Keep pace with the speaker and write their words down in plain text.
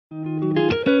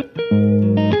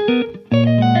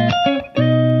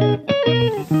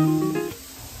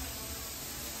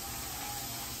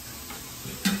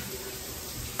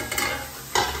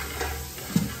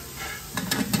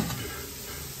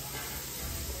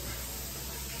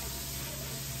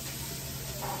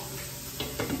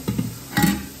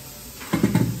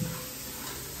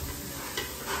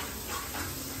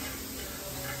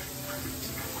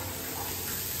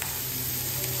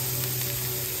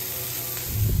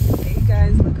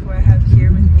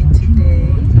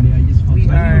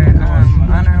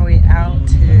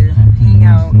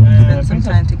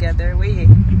together. Wait.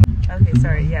 Okay,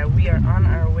 sorry. Yeah, we are on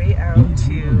our way out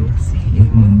to see a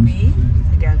movie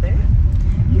together.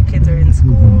 The kids are in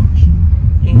school,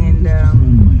 and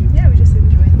yeah, we're just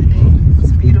enjoying the day. It's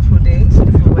a beautiful day,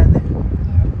 beautiful weather.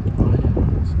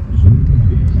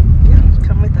 Yeah,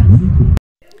 come with us.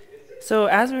 So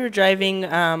as we were driving,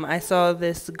 I saw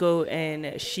this goat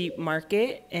and sheep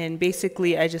market, and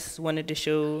basically I just wanted to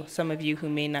show some of you who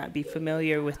may not be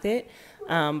familiar with it.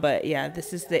 But yeah,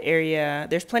 this is the area.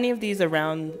 There's plenty of these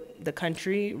around the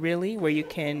country, really, where you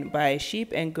can buy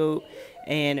sheep and goat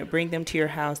and bring them to your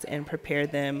house and prepare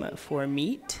them for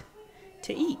meat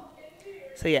to eat.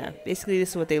 So yeah, basically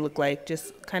this is what they look like,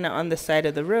 just kind of on the side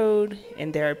of the road,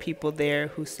 and there are people there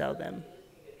who sell them.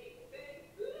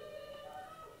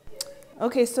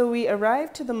 Okay, so we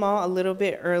arrived to the mall a little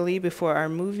bit early before our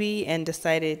movie and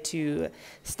decided to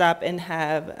stop and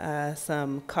have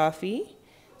some coffee.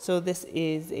 So this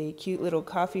is a cute little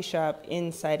coffee shop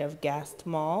inside of Gast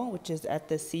Mall, which is at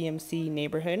the CMC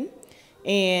neighborhood.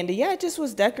 And yeah, it just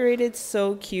was decorated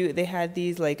so cute. They had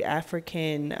these like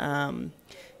African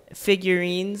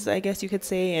figurines, I guess you could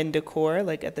say, and decor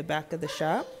like at the back of the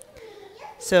shop.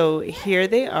 So here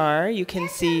they are. You can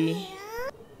see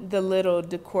the little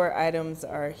decor items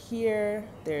are here.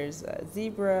 There's a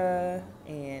zebra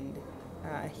and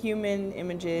human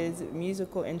images,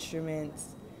 musical instruments,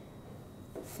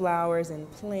 flowers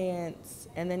and plants,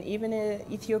 and then even an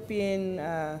Ethiopian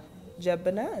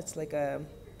jabana. It's like a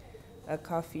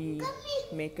coffee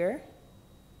maker.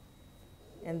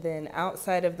 And then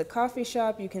outside of the coffee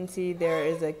shop, you can see there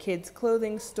is a kids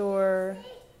clothing store,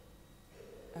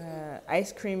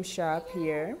 ice cream shop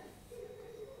here,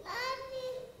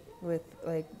 with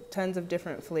like tons of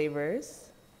different flavors.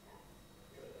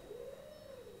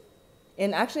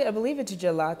 And actually, I believe it's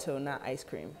gelato, not ice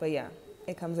cream. But yeah,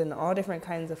 it comes in all different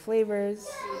kinds of flavors.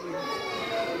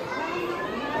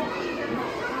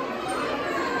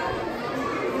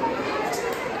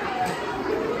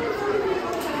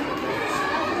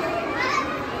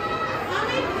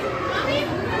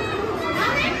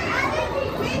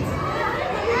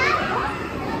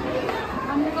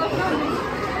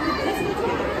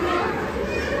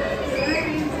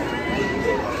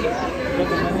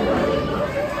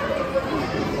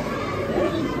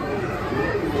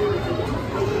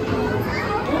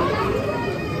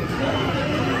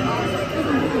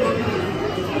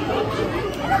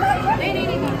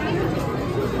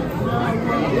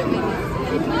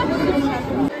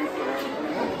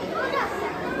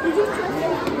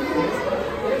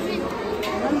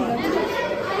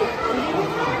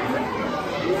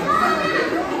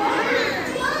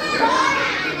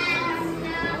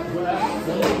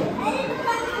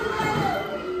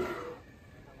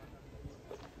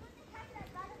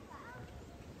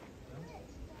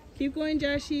 Keep going,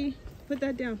 Joshi. Put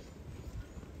that down.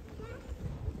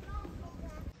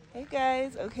 Hey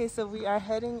guys. Okay, so we are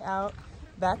heading out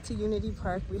back to Unity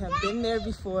Park. We have been there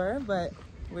before, but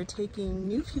we're taking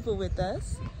new people with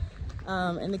us.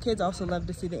 And the kids also love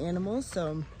to see the animals,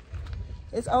 so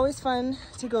it's always fun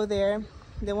to go there.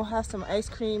 Then we'll have some ice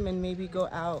cream and maybe go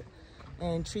out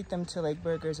and treat them to like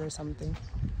burgers or something.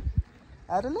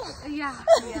 I don't know. Yeah.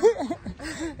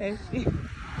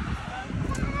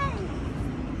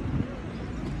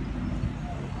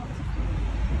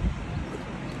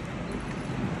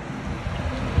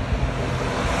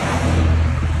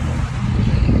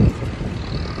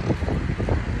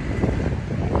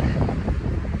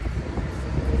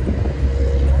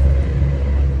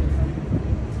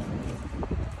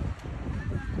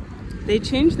 They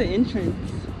changed the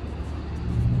entrance.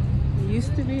 It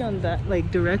used to be on that, like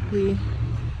directly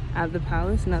at the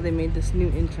palace. Now they made this new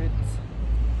entrance.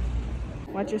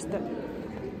 Watch your step.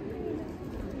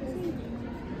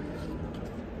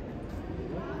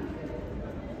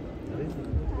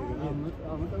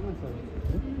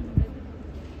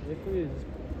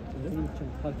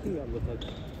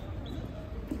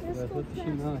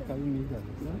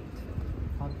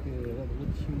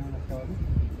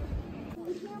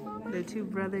 The two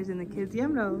brothers and the kids.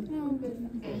 Yamro.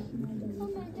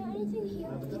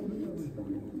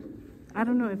 I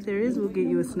don't know, if there is, we'll get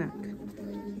you a snack.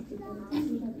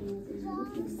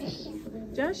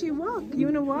 Josh, you walk. You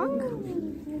wanna walk?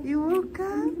 You woke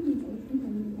up?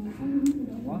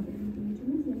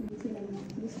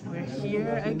 We're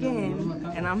here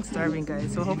again, and I'm starving,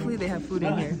 guys. So hopefully they have food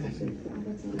in here,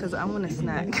 because I want a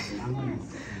snack.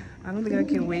 I don't think I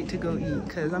can wait to go eat,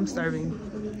 because I'm starving.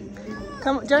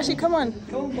 Come, Joshi, come on.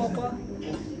 Come on, Papa.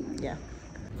 Yeah.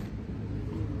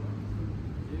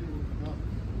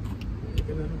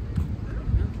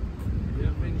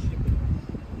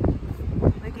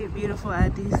 Look at beautiful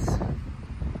Addis.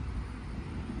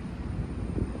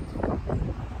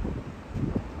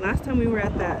 time we were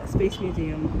at that space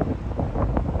museum.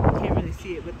 Can't really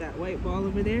see it, but that white ball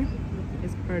over there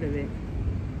is part of it.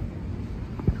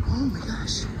 Oh my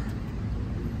gosh.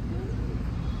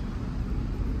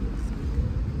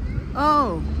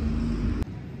 Oh,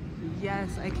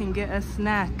 yes, I can get a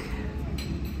snack.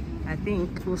 I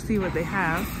think we'll see what they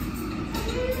have.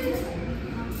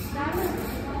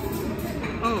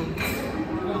 Oh,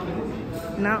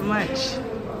 not much.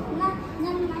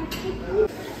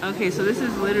 Okay, so this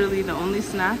is literally the only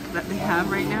snack that they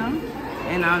have right now,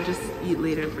 and I'll just eat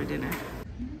later for dinner.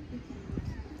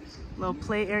 Little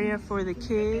play area for the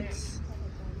kids.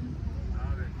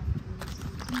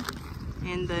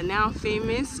 And the now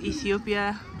famous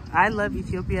Ethiopia, I love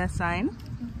Ethiopia sign.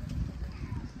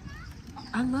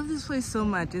 I love this place so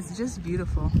much. It's just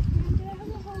beautiful.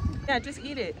 Yeah, just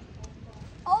eat it.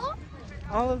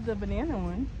 All of the banana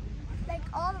one. Like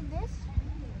all of this?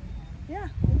 Yeah.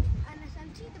 And it's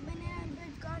empty, the banana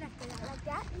is gone after that. Like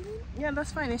that, you mean? Yeah,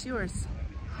 that's fine. It's yours.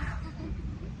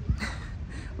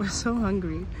 We're so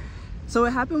hungry. So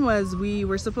what happened was we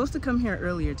were supposed to come here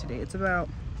earlier today. It's about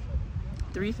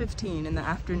 3:15 in the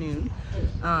afternoon.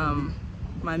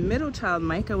 My middle child,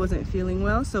 Micah, wasn't feeling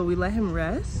well, so we let him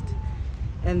rest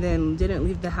and then didn't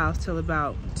leave the house till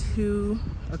about 2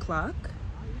 o'clock,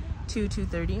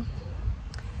 2:30.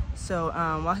 So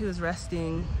while he was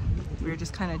resting, we were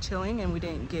just kind of chilling, and we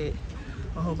didn't get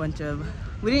a whole bunch of,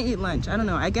 we didn't eat lunch. I don't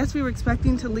know, I guess we were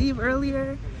expecting to leave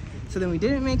earlier, so then we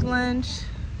didn't make lunch,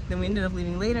 then we ended up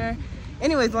leaving later.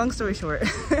 Anyways, long story short,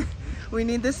 we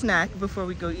need this snack before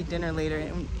we go eat dinner later,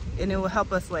 and it will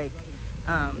help us like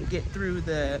get through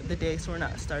the day so we're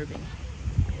not starving.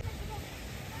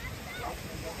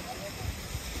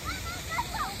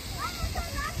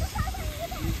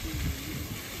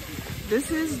 This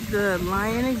is the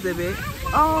lion exhibit.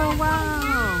 Oh wow!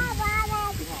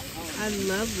 I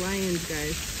love lions,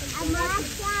 guys.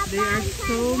 They are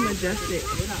so majestic.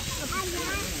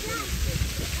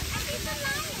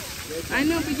 I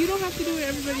know, but you don't have to do what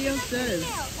everybody else does.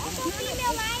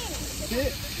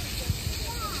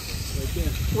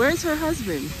 Where's her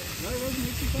husband?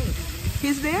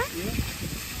 He's there?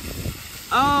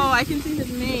 Oh, I can see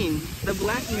his mane. The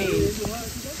black mane.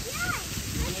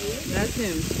 That's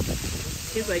him.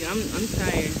 He's like, I'm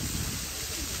tired.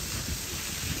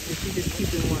 And she just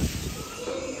keeping watch.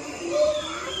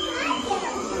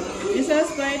 Is that a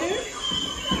spider?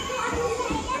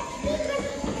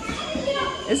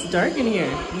 It's dark in here.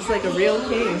 It's like a real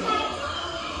cave.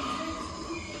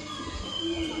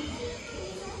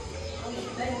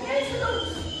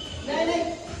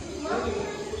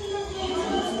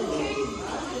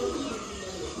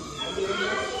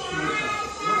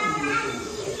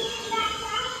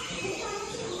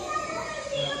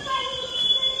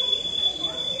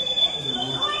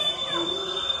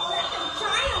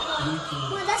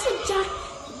 Well, that's a giant.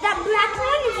 That black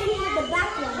one is in here. The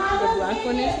black one. The black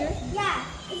one is here? Yeah.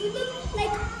 If you look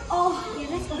like, oh, yeah,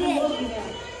 that's big.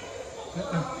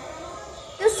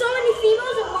 There's so many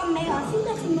females and one male. I think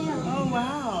that's a male. Oh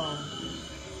wow.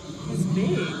 It's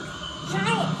big.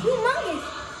 Giant, humongous.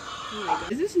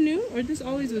 Is this new or this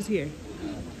always was here?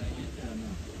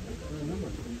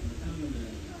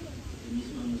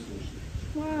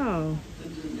 Wow.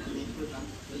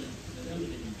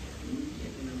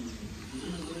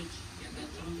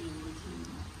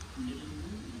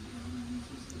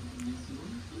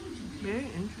 Very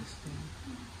interesting.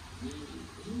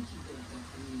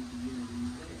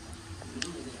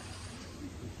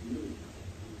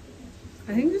 I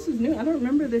think this is new. I don't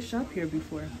remember this shop here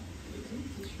before.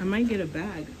 I might get a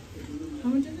bag. How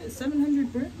much is it?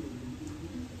 700 birr?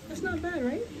 That's not bad,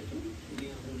 right?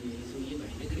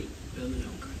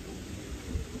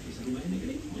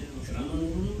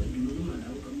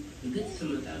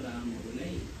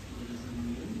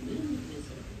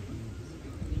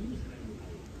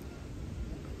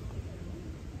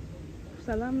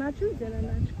 Salam nacho, jana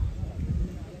nacho.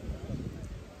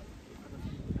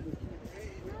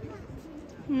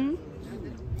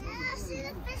 Yeah, see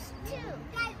the fish too.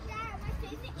 Guys, my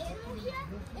favorite animal here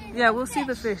is Yeah, we'll see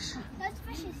the fish. There's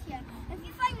fishes here. If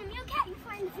you find a meerkat, you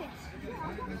find the fish.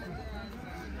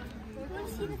 Want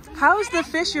to see the fish? How is the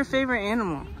fish your favorite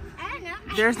animal? I don't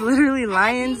know. There's literally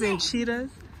lions and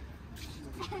cheetahs.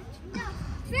 No,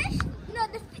 fish?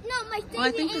 No, my favorite Well,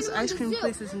 I think this animal ice in the cream zoo.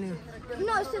 place is new.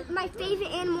 No, so my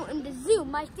favorite animal in the zoo.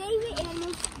 My favorite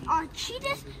animals are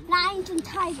cheetahs, lions, and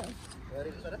tigers.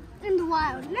 In the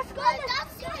wild. Let's go.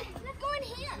 Let's go in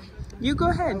here. You go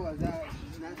ahead.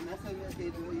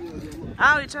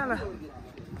 Ow, chala.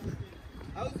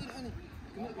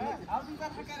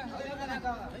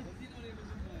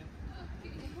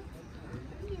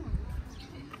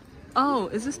 Oh,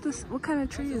 is this, what kind of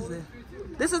tree is this?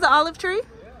 This is the olive tree?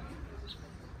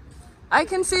 I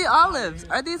can see olives.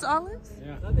 Are these olives?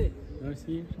 Yeah. No,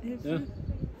 see? Yeah.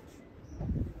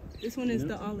 This one is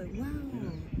the olive. Wow.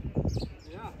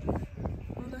 Yeah.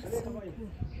 Oh, that's so cool.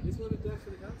 This one is just for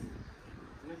the house?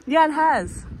 Yeah, it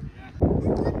has.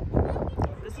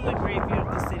 This is a great view of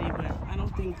the city, but I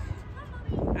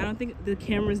don't think the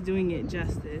camera's doing it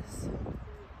justice.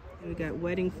 And we got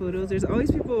wedding photos. There's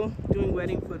always people doing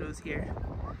wedding photos here.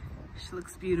 She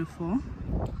looks beautiful.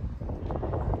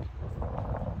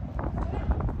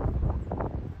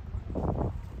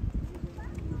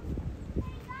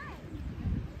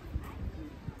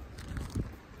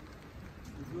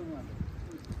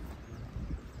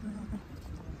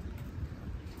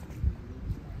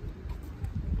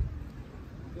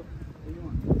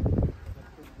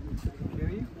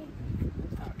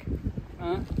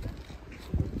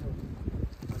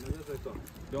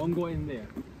 Don't go in there.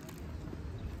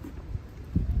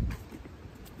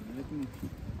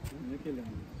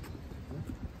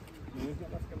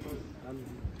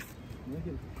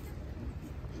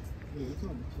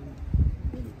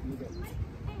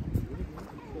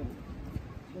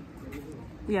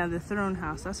 Yeah, the throne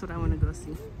house. That's what I want to go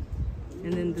see.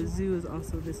 And then the zoo is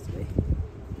also this way.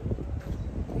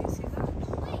 Do you see that?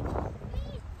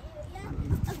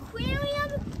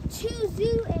 Aquarium to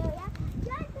zoo area.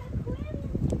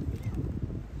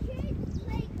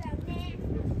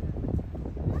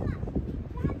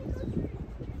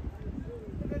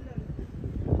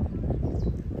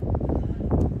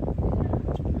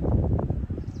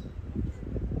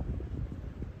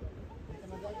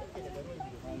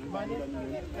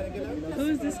 Who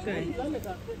is this guy?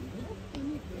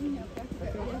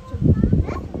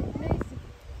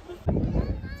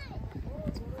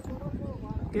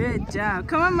 Good job.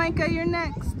 Come on, Micah, you're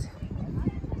next.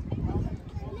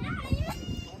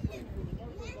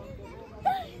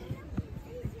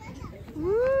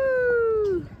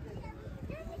 Woo!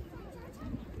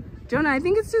 Jonah, I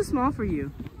think it's too small for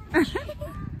you.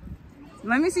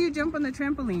 Let me see you jump on the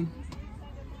trampoline.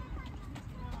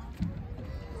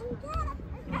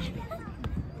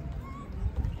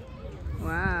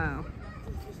 Wow.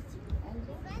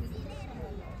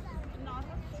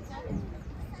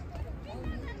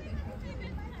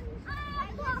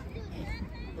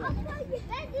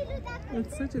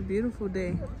 It's such a beautiful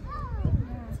day.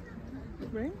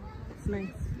 Right? It's nice.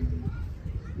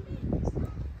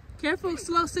 Careful,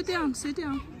 slow, sit down, sit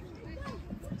down.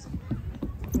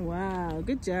 Wow,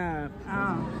 good job.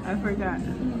 Oh, I forgot.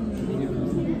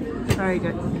 Sorry,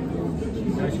 good.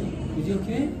 Is he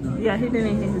okay? Yeah, he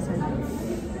didn't hit his head.